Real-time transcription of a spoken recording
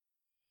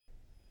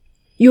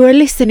You are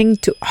listening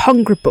to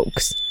Hungry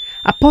Books,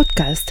 a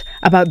podcast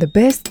about the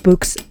best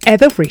books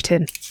ever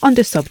written on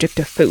the subject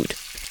of food.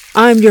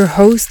 I'm your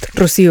host,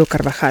 Rocío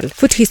Carvajal,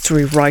 food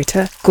history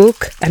writer,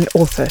 cook, and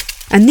author.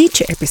 And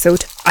each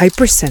episode, I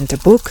present a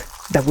book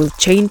that will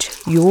change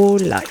your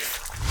life.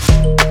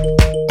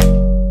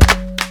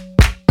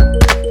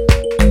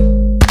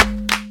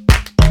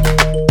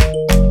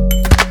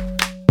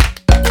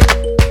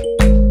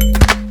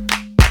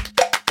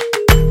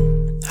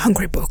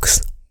 Hungry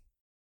Books.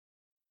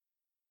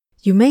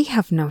 You may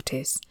have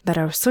noticed that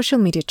our social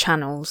media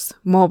channels,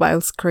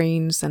 mobile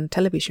screens, and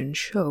television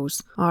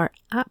shows are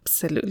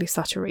absolutely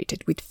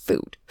saturated with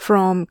food.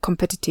 From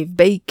competitive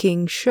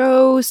baking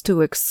shows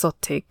to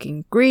exotic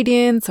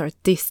ingredients,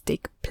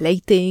 artistic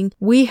plating,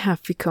 we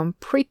have become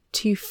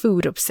pretty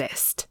food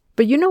obsessed.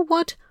 But you know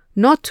what?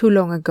 Not too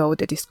long ago,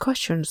 the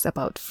discussions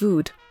about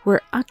food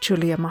were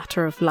actually a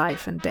matter of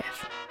life and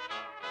death.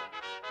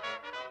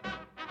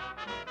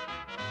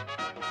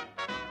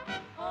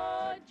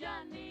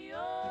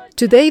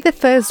 Today, the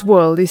first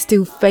world is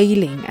still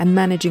failing at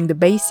managing the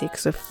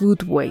basics of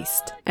food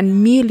waste,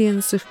 and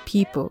millions of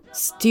people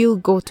still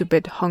go to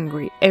bed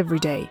hungry every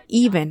day,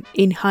 even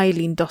in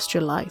highly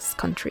industrialized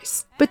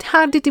countries. But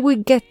how did we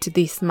get to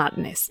this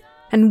madness?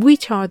 And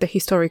which are the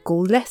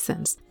historical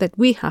lessons that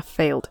we have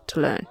failed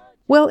to learn?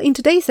 Well, in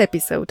today's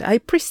episode, I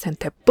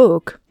present a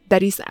book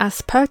that is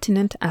as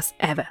pertinent as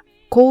ever,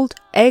 called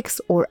Eggs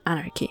or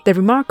Anarchy, the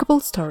remarkable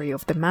story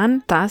of the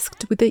man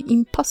tasked with the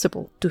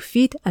impossible to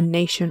feed a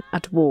nation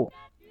at war.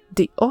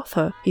 The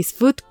author is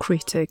food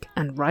critic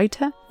and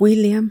writer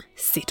William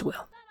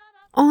Sitwell.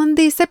 On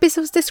this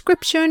episode's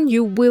description,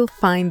 you will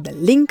find the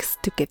links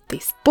to get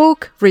this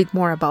book, read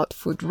more about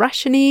food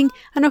rationing,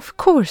 and of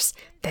course,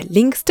 the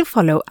links to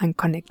follow and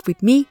connect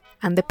with me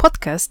and the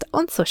podcast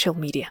on social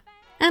media.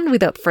 And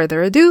without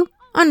further ado,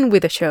 on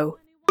with the show.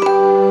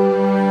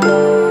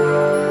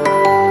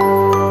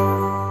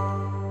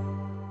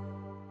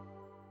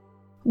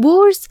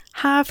 Wars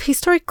have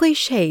historically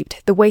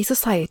shaped the way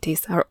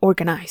societies are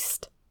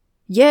organized.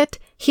 Yet,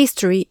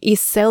 history is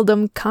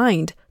seldom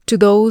kind to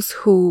those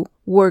who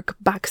work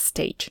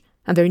backstage,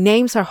 and their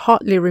names are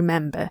hardly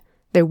remembered.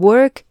 Their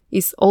work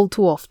is all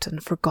too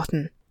often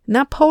forgotten.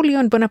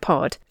 Napoleon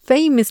Bonaparte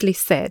famously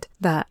said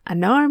that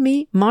an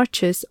army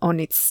marches on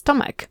its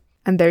stomach,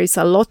 and there is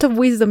a lot of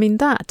wisdom in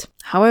that.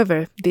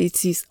 However,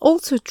 this is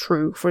also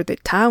true for the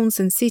towns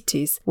and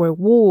cities where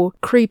war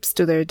creeps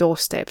to their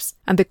doorsteps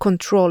and the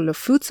control of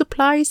food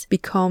supplies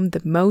become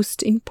the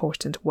most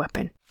important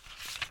weapon.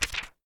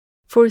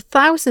 For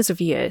thousands of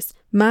years,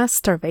 mass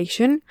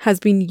starvation has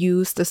been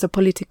used as a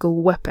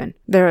political weapon.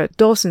 There are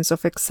dozens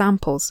of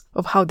examples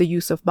of how the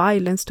use of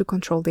violence to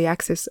control the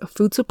access of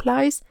food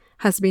supplies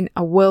has been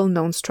a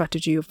well-known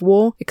strategy of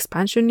war,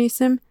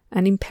 expansionism,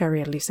 and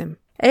imperialism.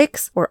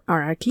 Eggs or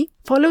Anarchy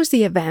follows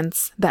the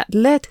events that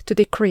led to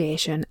the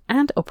creation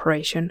and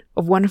operation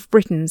of one of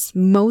Britain's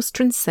most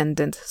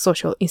transcendent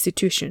social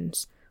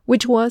institutions,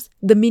 which was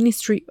the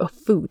Ministry of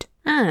Food,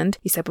 and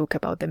is a book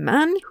about the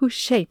man who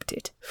shaped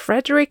it,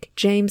 Frederick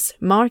James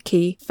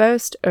Marquis,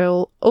 1st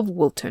Earl of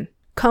Woolton,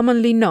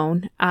 commonly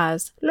known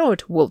as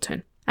Lord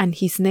Woolton. And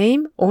his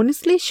name,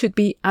 honestly, should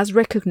be as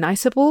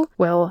recognizable,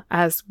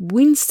 as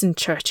Winston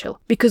Churchill,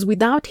 because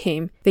without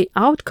him, the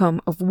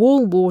outcome of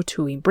World War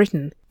II in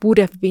Britain would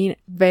have been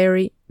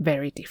very,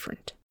 very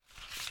different.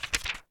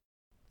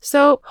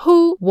 So,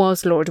 who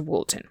was Lord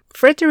Woolton?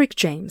 Frederick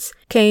James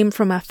came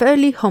from a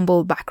fairly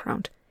humble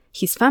background.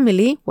 His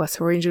family was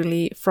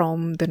originally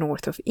from the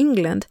north of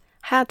England,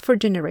 had for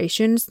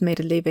generations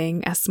made a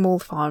living as small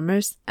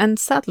farmers and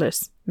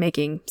saddlers,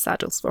 making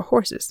saddles for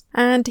horses.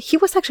 And he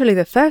was actually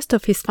the first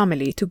of his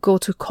family to go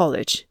to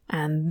college,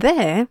 and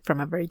there, from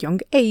a very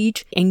young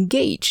age,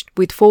 engaged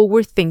with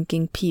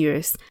forward-thinking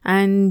peers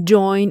and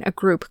joined a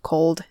group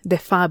called the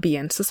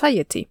Fabian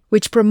Society,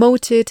 which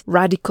promoted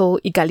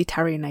radical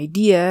egalitarian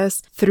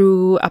ideas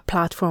through a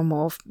platform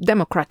of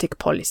democratic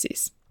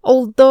policies.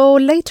 Although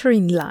later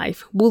in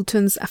life,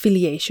 Woolton's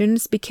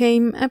affiliations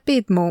became a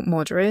bit more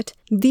moderate,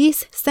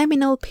 this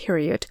seminal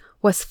period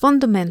was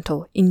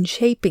fundamental in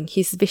shaping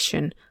his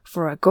vision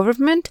for a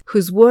government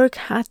whose work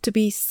had to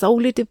be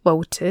solely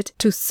devoted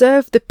to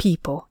serve the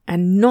people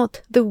and not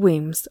the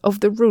whims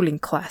of the ruling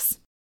class.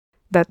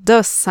 That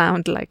does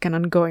sound like an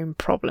ongoing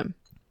problem.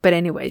 But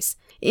anyways,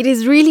 it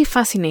is really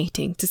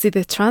fascinating to see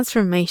the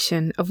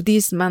transformation of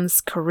this man's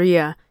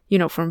career,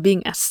 from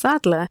being a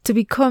saddler to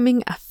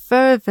becoming a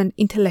fervent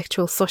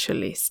intellectual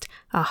socialist,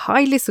 a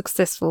highly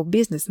successful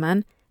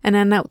businessman, and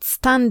an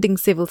outstanding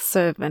civil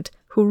servant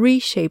who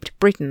reshaped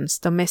Britain's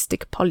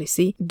domestic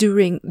policy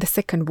during the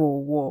Second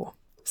World War.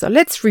 So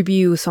let's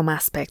review some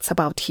aspects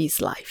about his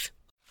life.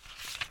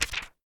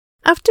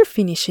 After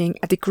finishing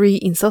a degree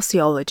in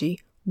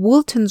sociology,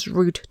 Woolton's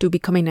route to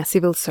becoming a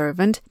civil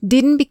servant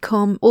didn't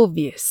become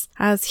obvious,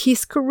 as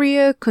his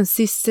career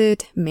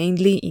consisted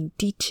mainly in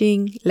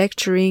teaching,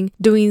 lecturing,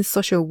 doing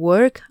social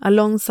work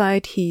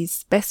alongside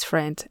his best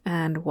friend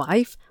and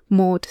wife,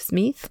 Maud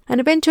Smith,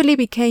 and eventually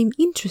became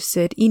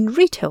interested in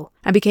retail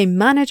and became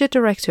manager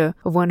director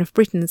of one of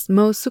Britain's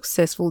most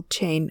successful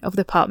chain of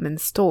department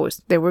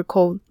stores. They were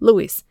called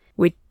Lewis,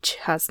 which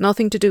has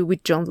nothing to do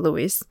with John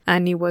Lewis,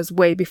 and it was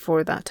way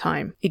before that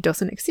time. It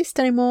doesn't exist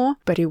anymore,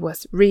 but it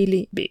was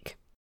really big.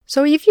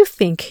 So if you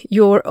think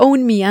your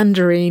own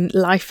meandering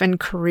life and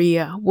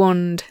career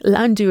won't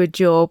land you a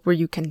job where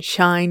you can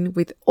shine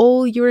with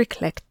all your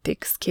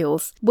eclectic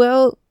skills,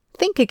 well,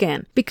 think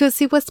again,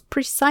 because it was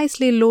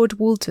precisely Lord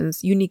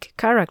Woolton's unique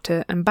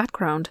character and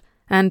background,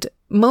 and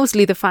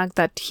mostly the fact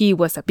that he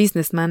was a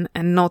businessman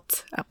and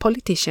not a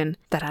politician,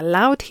 that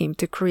allowed him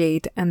to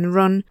create and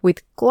run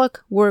with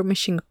clockwork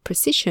machine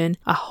precision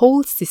a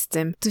whole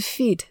system to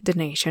feed the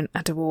nation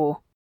at a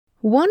war.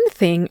 One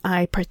thing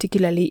I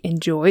particularly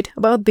enjoyed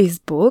about this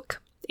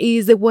book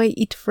is the way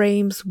it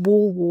frames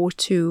World War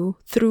II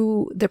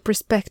through the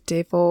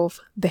perspective of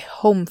the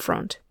home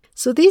front.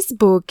 So this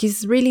book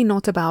is really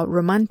not about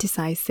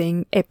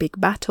romanticizing epic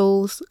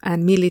battles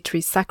and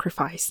military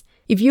sacrifice.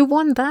 If you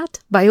want that,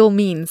 by all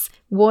means,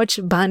 watch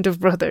Band of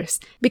Brothers,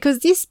 because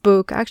this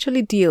book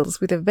actually deals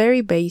with the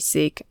very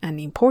basic and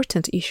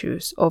important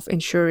issues of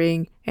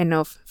ensuring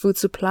enough food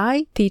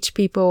supply, teach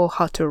people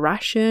how to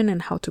ration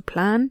and how to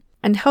plan,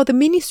 and how the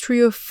Ministry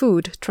of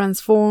Food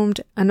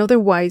transformed an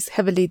otherwise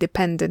heavily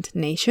dependent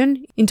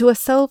nation into a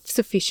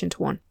self-sufficient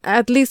one,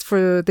 at least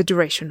for the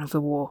duration of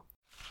the war.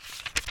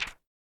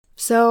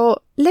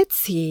 So let's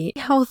see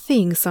how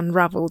things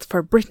unraveled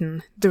for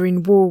Britain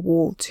during World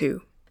War II.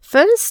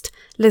 First,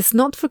 let's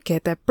not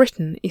forget that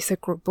Britain is a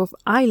group of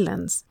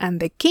islands, and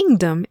the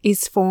kingdom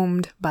is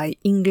formed by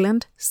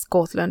England,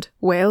 Scotland,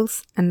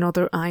 Wales, and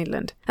Northern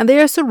Ireland, and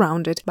they are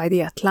surrounded by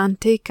the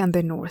Atlantic and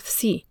the North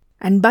Sea.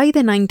 And by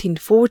the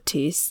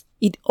 1940s,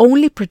 it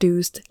only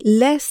produced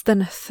less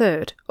than a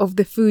third of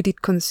the food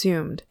it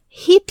consumed.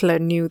 Hitler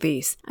knew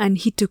this, and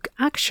he took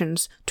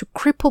actions to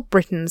cripple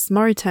Britain's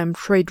maritime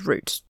trade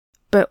routes.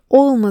 But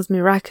almost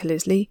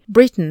miraculously,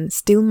 Britain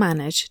still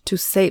managed to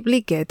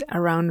safely get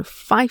around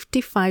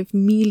 55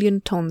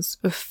 million tons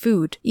of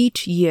food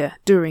each year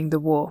during the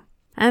war.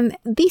 And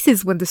this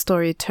is when the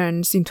story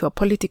turns into a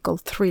political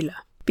thriller.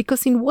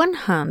 Because in one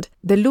hand,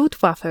 the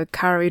Luftwaffe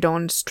carried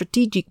on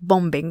strategic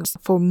bombings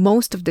for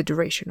most of the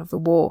duration of the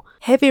war.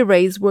 Heavy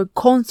raids were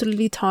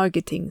constantly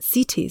targeting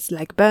cities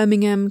like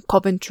Birmingham,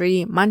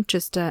 Coventry,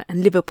 Manchester,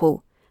 and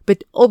Liverpool.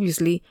 But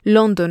obviously,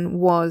 London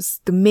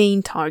was the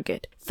main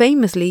target.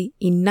 Famously,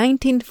 in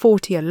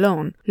 1940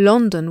 alone,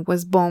 London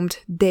was bombed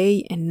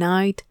day and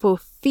night for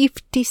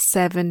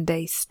 57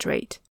 days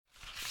straight.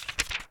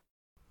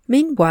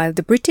 Meanwhile,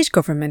 the British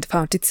government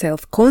found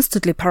itself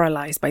constantly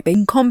paralysed by the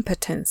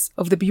incompetence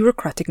of the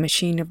bureaucratic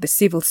machine of the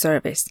civil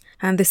service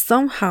and the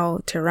somehow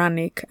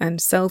tyrannic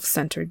and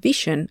self-centred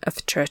vision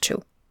of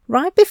Churchill.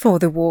 Right before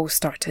the war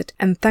started,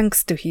 and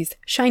thanks to his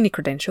shiny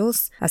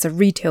credentials as a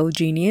retail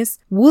genius,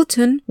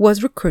 Woolton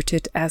was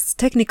recruited as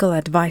technical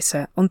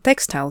advisor on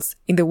textiles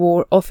in the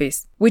War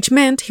Office, which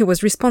meant he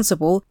was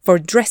responsible for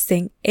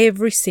dressing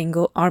every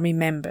single army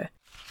member.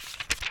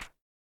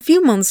 A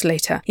few months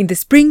later, in the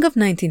spring of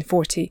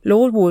 1940,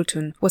 Lord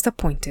Woolton was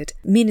appointed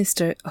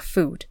Minister of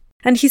Food,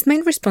 and his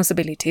main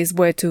responsibilities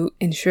were to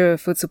ensure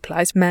food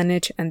supplies,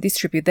 manage and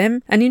distribute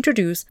them, and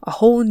introduce a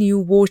whole new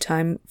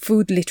wartime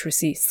food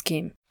literacy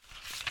scheme.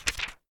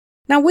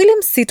 Now,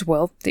 William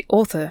Sitwell, the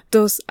author,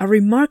 does a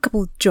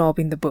remarkable job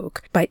in the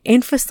book by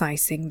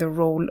emphasizing the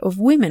role of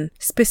women,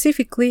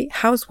 specifically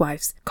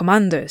housewives,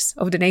 commanders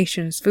of the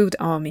nation's food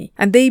army,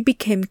 and they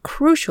became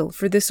crucial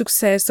for the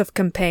success of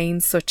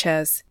campaigns such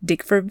as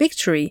Dig for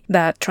Victory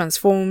that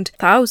transformed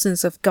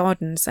thousands of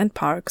gardens and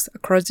parks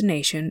across the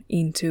nation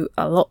into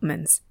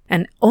allotments.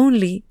 And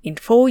only in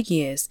 4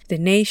 years, the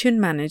nation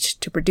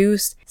managed to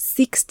produce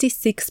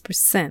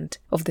 66%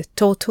 of the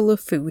total of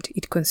food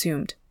it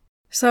consumed.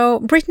 So,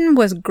 Britain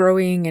was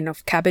growing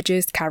enough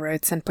cabbages,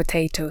 carrots, and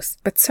potatoes,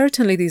 but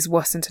certainly this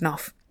wasn't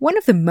enough. One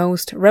of the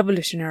most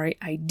revolutionary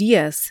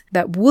ideas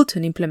that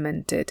Woolton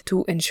implemented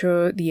to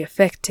ensure the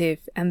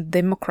effective and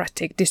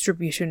democratic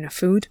distribution of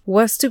food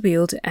was to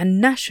build a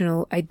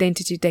national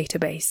identity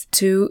database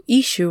to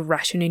issue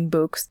rationing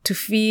books to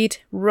feed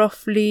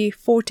roughly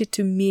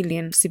 42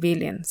 million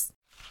civilians.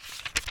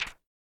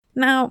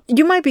 Now,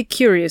 you might be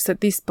curious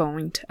at this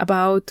point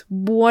about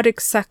what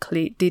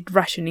exactly did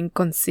rationing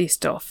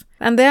consist of,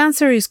 and the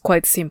answer is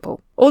quite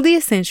simple. All the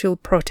essential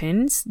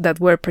proteins that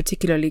were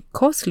particularly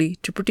costly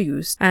to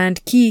produce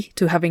and key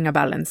to having a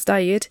balanced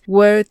diet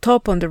were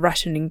top on the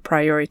rationing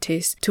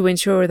priorities to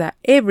ensure that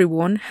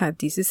everyone had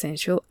these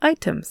essential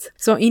items.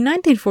 So in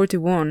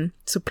 1941,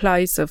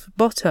 supplies of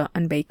butter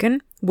and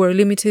bacon were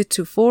limited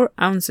to 4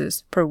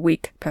 ounces per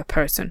week per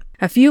person.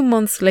 A few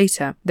months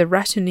later, the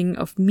rationing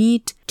of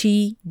meat,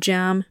 tea,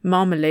 jam,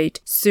 marmalade,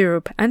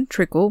 syrup, and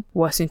treacle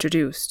was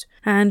introduced.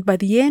 And by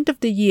the end of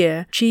the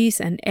year,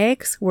 cheese and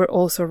eggs were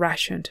also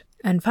rationed.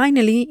 And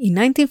finally, in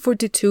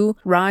 1942,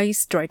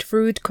 rice, dried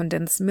fruit,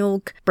 condensed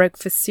milk,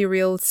 breakfast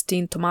cereal,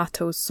 steamed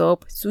tomatoes,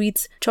 soap,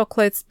 sweets,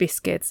 chocolates,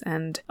 biscuits,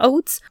 and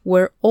oats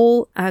were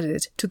all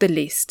added to the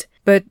list.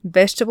 But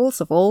vegetables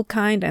of all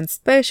kinds, and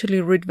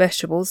especially root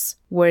vegetables,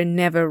 were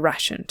never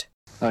rationed.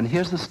 Oh, and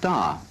here's the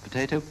star,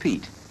 Potato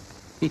Pete.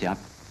 Eat up.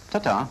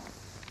 Ta-ta.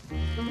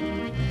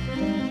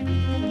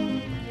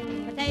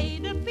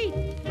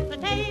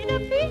 Potato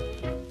Pete,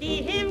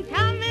 see him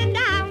coming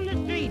down the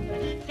street,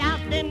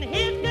 shouting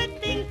his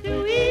good things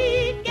to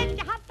eat. Get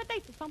your hot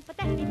potatoes from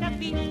Potato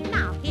Pete.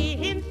 Now hear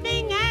him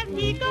sing as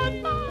he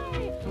goes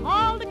by.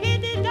 All the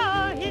kiddies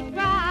adore his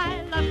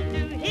cry. Love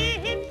to hear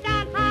him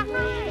shout hi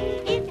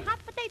hi. Eat your hot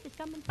potatoes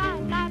coming by,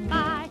 by,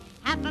 by.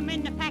 Have them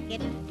in the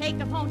packet, take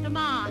them home to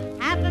Ma.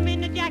 Have them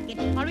in the jacket,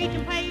 or eat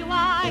them where you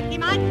are. He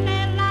might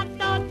sell out,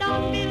 so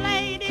don't be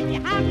late. If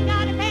you haven't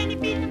got a penny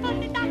piece, put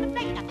it on the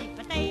plate. I think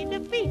Potato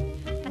Pete,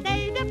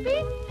 Potato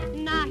Pete.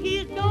 Now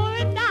he's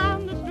going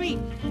down the street,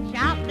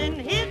 shouting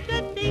his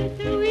good things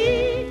to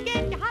eat.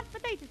 Get your hot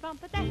potatoes from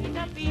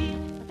Potato Pete.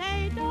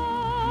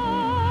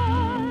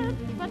 Potatoes,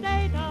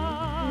 potatoes,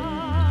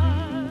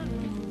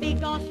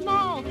 big or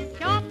small,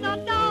 short or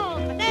tall.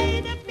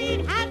 Potato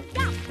Pete has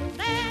got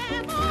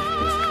them all.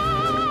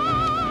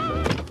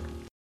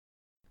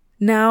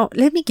 Now,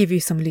 let me give you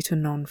some little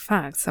known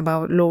facts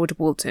about Lord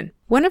Woolton.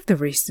 One of the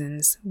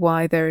reasons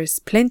why there is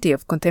plenty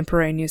of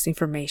contemporaneous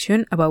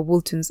information about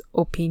Woolton's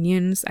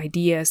opinions,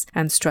 ideas,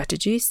 and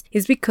strategies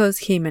is because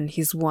him and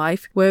his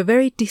wife were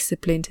very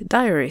disciplined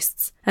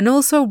diarists and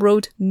also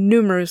wrote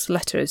numerous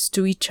letters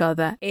to each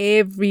other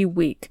every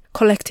week,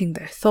 collecting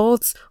their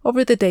thoughts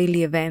over the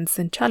daily events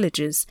and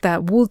challenges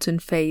that Woolton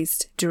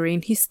faced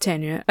during his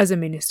tenure as a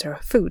Minister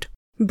of Food.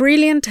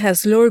 Brilliant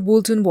as Lord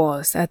Woolton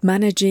was at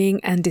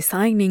managing and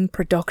designing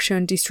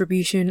production,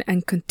 distribution,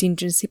 and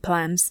contingency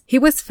plans, he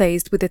was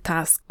faced with the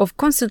task of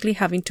constantly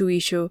having to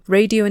issue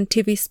radio and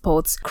TV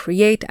spots,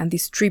 create and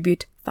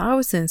distribute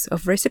thousands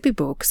of recipe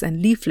books and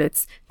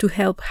leaflets to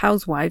help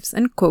housewives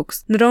and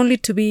cooks not only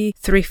to be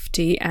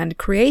thrifty and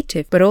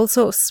creative, but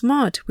also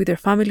smart with their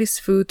family's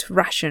food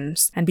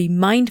rations and be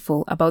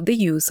mindful about the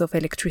use of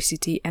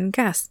electricity and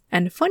gas.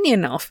 And funny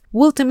enough,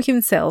 Woolton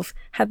himself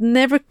had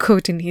never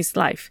cooked in his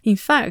life. In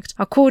fact,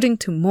 according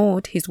to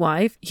Maud, his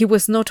wife, he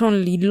was not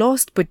only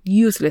lost but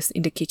useless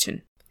in the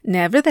kitchen.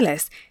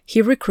 Nevertheless,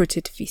 he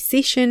recruited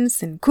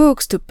physicians and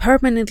cooks to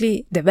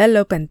permanently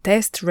develop and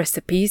test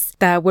recipes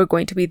that were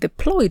going to be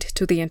deployed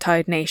to the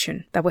entire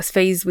nation that was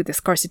faced with the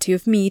scarcity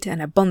of meat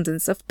and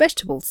abundance of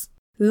vegetables.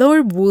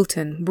 Lord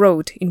Woolton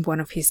wrote in one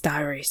of his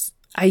diaries,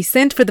 "I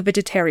sent for the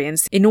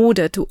vegetarians in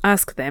order to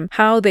ask them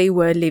how they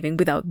were living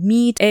without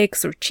meat,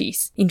 eggs, or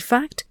cheese. In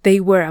fact, they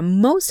were a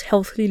most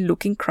healthy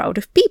looking crowd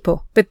of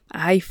people, but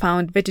I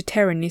found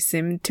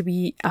vegetarianism to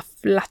be a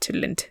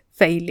flatulent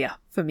failure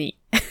for me."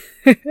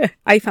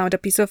 I found a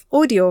piece of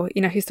audio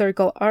in a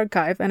historical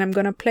archive and I'm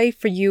gonna play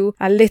for you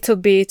a little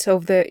bit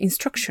of the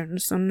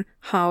instructions on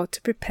how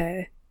to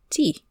prepare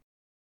tea.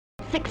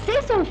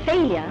 Success or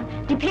failure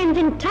depends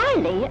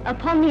entirely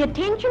upon the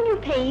attention you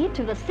pay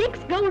to the 6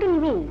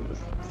 golden rules.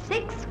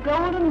 6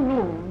 golden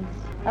rules.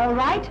 All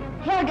right,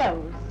 here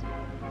goes.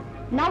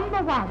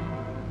 Number 1,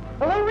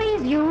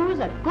 always use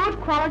a good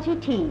quality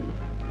tea.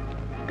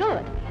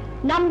 Good.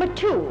 Number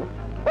 2,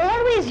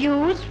 always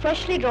use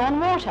freshly drawn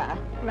water.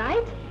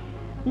 Right?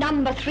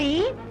 Number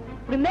 3,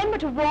 remember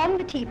to warm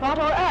the teapot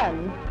or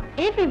urn.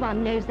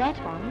 Everyone knows that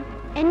one.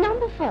 And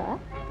number 4,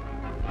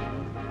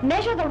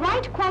 measure the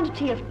right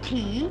quantity of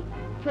tea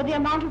for the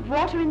amount of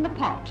water in the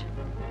pot.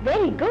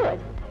 Very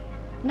good.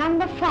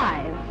 Number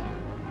 5,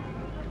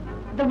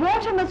 the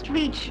water must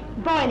reach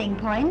boiling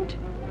point.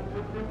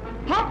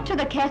 Pot to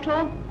the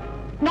kettle,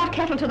 not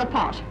kettle to the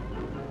pot.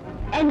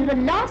 And the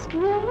last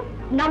rule,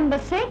 number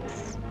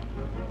 6,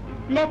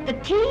 let the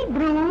tea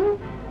brew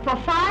for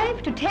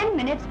 5 to 10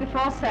 minutes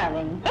before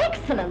serving.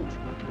 Excellent.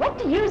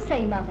 What do you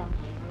say, Mother?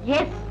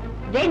 Yes,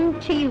 then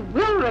tea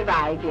will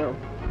revive you.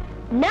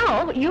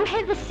 Now you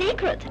have the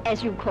secret,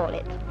 as you call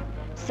it.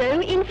 So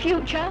in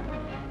future,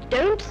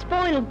 don't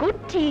spoil good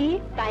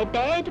tea by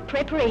bad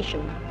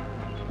preparation.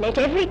 Let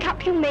every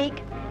cup you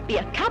make be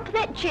a cup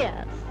that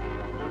cheers.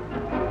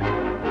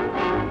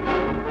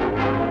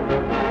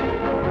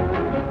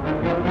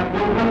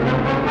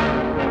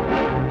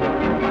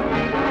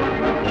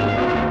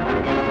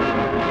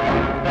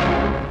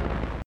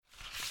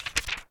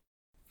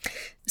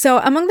 So,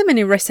 among the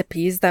many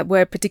recipes that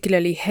were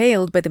particularly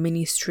hailed by the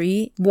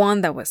ministry,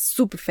 one that was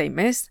super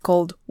famous,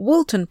 called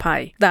Woolton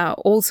Pie, that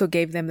also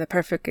gave them the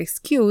perfect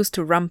excuse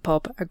to ramp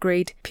up a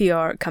great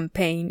PR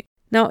campaign.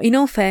 Now, in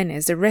all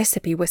fairness, the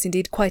recipe was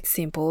indeed quite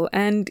simple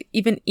and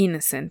even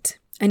innocent.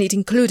 And it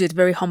included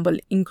very humble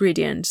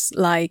ingredients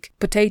like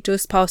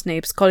potatoes,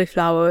 parsnips,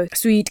 cauliflower,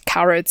 sweet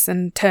carrots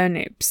and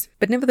turnips.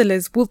 But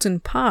nevertheless,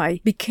 Woolton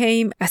Pie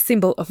became a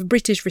symbol of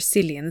British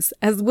resilience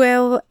as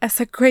well as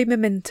a great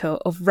memento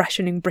of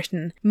rationing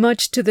Britain,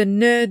 much to the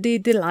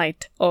nerdy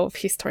delight of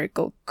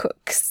historical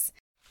cooks.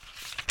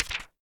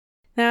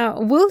 Now,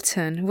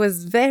 Woolton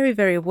was very,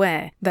 very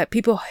aware that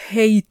people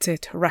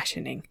hated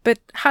rationing, but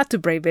had to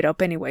brave it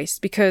up anyways,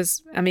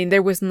 because,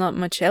 there was not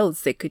much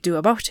else they could do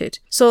about it.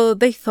 So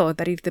they thought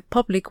that if the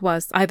public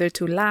was either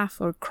to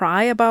laugh or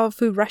cry about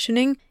food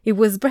rationing, it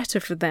was better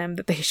for them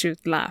that they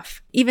should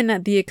laugh, even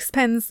at the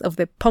expense of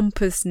the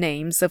pompous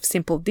names of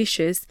simple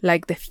dishes,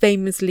 like the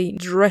famously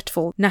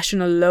dreadful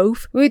National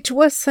Loaf, which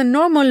was a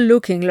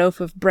normal-looking loaf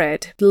of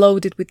bread,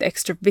 loaded with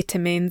extra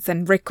vitamins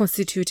and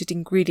reconstituted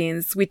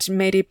ingredients, which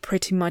made it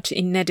pretty much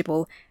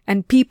inedible,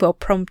 and people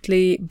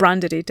promptly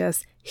branded it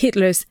as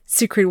Hitler's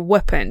secret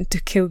weapon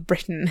to kill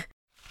Britain.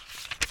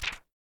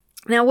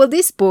 Now, while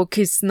this book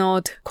is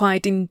not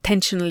quite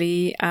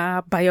intentionally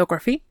a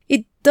biography,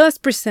 it does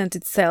present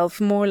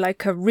itself more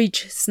like a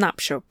rich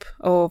snapshot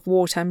of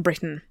wartime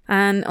Britain,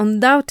 and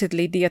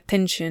undoubtedly the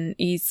attention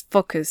is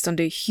focused on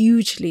the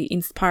hugely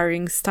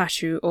inspiring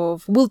statue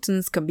of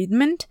Woolton's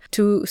commitment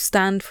to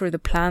stand for the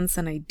plans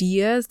and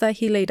ideas that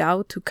he laid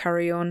out to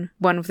carry on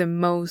one of the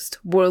most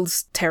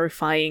world's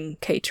terrifying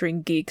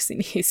catering gigs in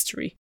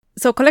history.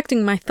 So,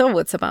 collecting my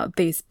thoughts about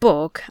this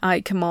book, I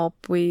came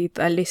up with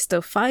a list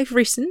of 5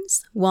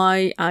 reasons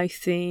why I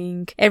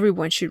think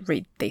everyone should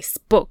read this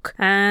book.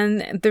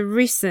 And the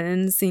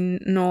reasons, in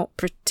no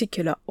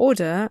particular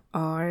order,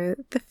 are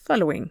the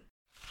following.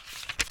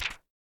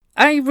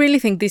 I really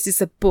think this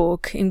is a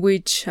book in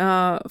which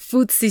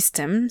food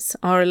systems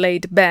are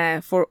laid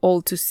bare for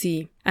all to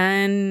see,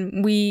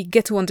 and we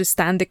get to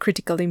understand the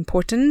critical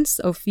importance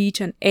of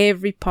each and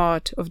every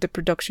part of the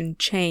production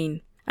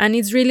chain. And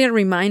it's really a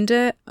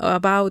reminder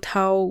about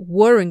how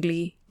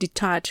worryingly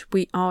detached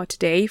we are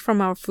today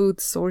from our food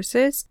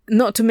sources,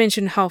 not to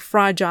mention how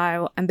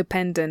fragile and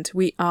dependent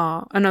we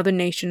are on other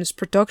nations'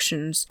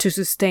 productions to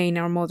sustain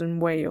our modern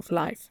way of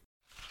life.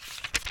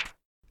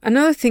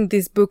 Another thing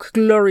this book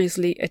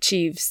gloriously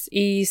achieves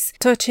is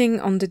touching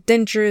on the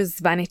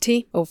dangerous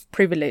vanity of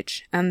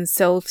privilege and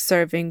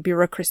self-serving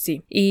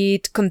bureaucracy.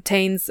 It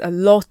contains a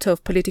lot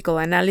of political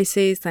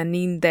analysis and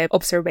in-depth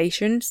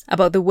observations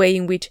about the way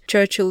in which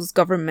Churchill's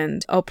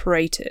government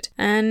operated.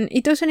 And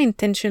it doesn't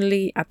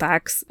intentionally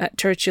attack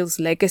Churchill's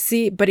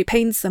legacy, but it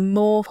paints a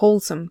more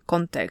wholesome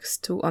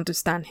context to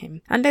understand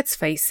him. And let's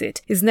face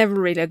it, it's never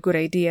really a good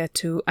idea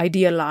to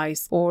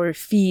idealize or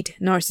feed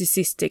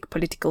narcissistic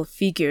political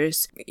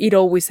figures. It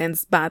always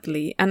ends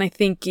badly, and I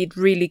think it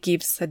really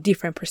gives a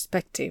different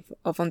perspective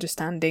of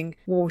understanding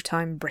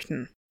wartime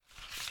Britain.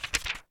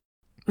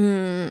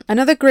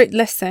 Another great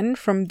lesson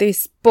from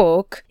this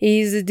book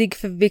is the Dig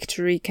for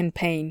Victory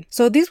campaign.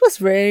 So this was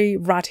very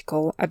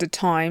radical at the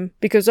time,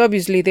 because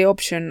obviously the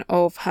option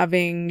of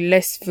having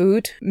less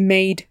food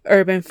made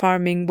urban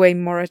farming way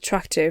more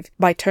attractive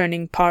by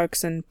turning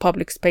parks and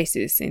public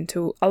spaces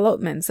into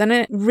allotments. And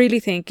I really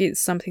think it's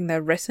something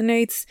that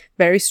resonates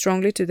very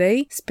strongly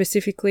today,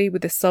 specifically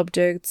with the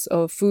subjects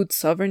of food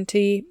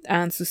sovereignty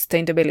and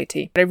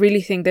sustainability. I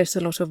really think there's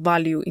a lot of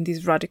value in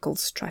these radical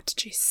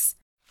strategies.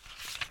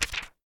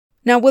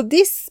 Now, while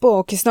this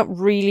book is not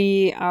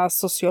really a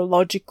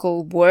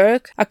sociological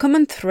work, a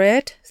common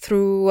thread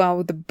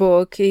throughout the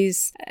book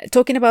is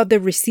talking about the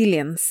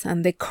resilience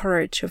and the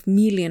courage of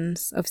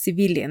millions of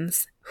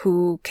civilians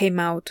who came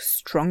out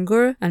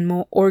stronger and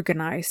more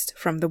organized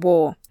from the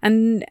war.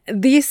 And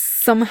this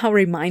somehow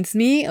reminds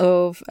me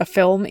of a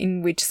film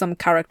in which some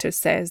character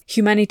says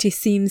humanity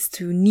seems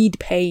to need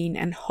pain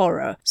and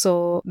horror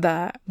so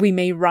that we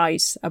may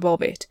rise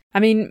above it.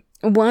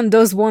 One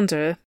does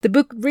wonder. The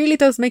book really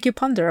does make you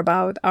ponder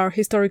about our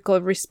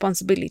historical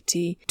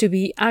responsibility to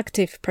be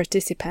active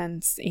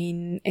participants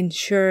in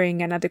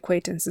ensuring an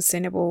adequate and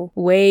sustainable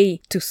way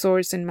to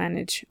source and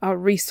manage our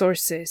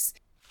resources.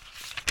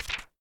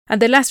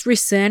 And the last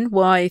reason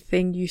why I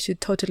think you should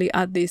totally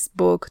add this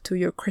book to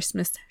your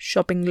Christmas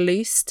shopping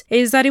list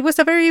is that it was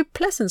a very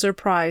pleasant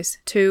surprise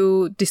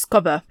to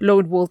discover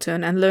Lord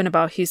Woolton and learn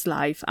about his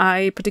life.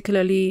 I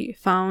particularly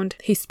found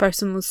his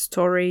personal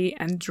story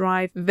and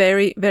drive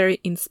very,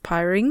 very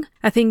inspiring.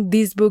 I think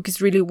this book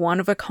is really one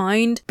of a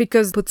kind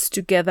because it puts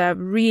together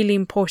really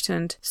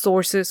important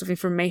sources of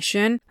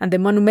information and the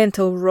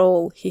monumental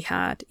role he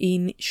had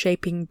in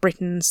shaping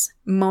Britain's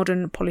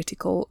modern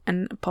political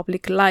and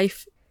public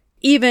life,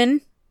 even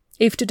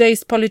if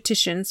today's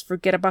politicians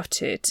forget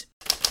about it.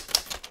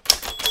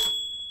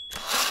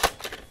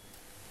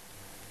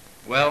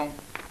 Well,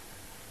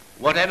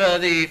 whatever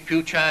the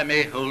future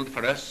may hold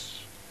for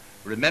us,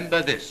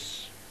 remember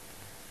this.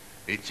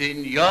 It's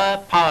in your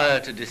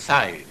power to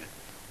decide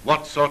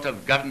what sort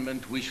of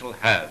government we shall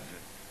have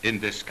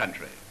in this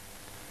country.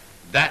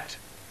 That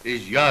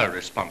is your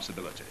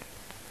responsibility.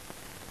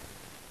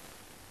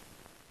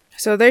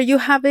 So there you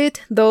have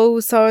it.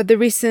 Those are the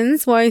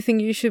reasons why I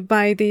think you should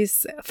buy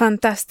this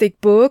fantastic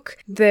book.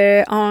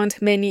 There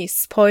aren't many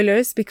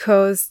spoilers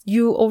because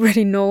you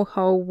already know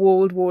how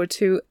World War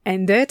II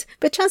ended,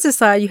 but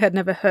chances are you had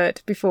never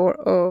heard before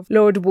of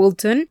Lord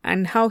Woolton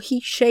and how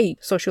he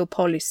shaped social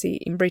policy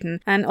in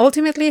Britain, and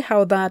ultimately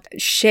how that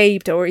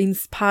shaped or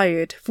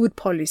inspired food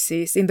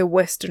policies in the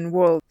Western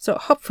world. So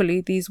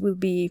hopefully these will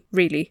be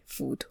really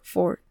food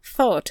for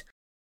thought.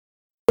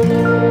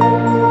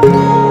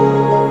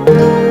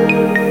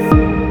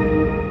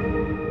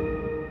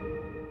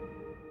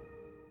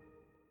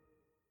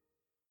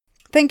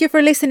 Thank you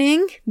for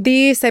listening.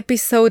 This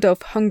episode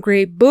of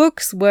Hungry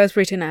Books was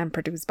written and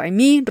produced by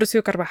me,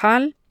 Rocio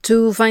Carvajal.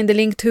 To find the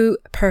link to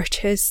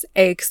Purchase,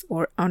 Eggs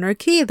or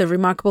Anarchy, the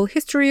remarkable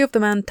history of the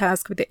man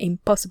tasked with the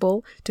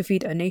impossible to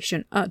feed a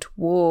nation at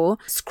war,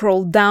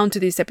 scroll down to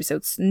this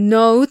episode's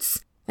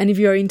notes. And if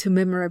you're into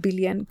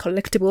memorabilia and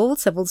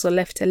collectibles, I've also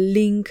left a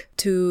link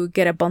to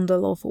get a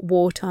bundle of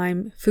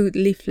wartime food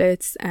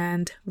leaflets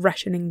and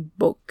rationing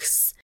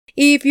books.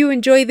 If you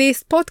enjoy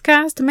this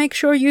podcast, make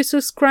sure you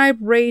subscribe,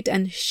 rate,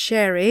 and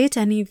share it.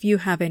 And if you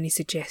have any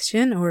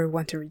suggestion or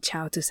want to reach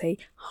out to say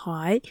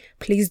hi,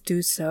 please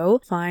do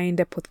so. Find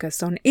the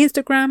podcast on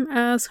Instagram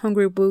as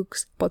Hungry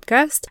Books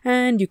Podcast,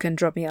 and you can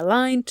drop me a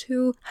line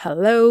to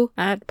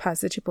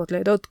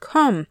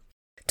hello@pasachipotle.com.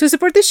 To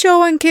support the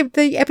show and keep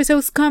the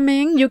episodes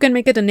coming, you can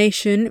make a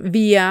donation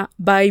via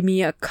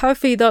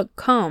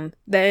buymeacoffee.com.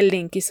 The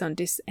link is on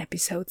this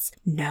episode's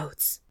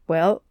notes.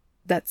 Well,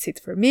 that's it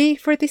for me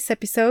for this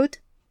episode.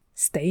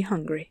 Stay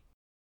hungry.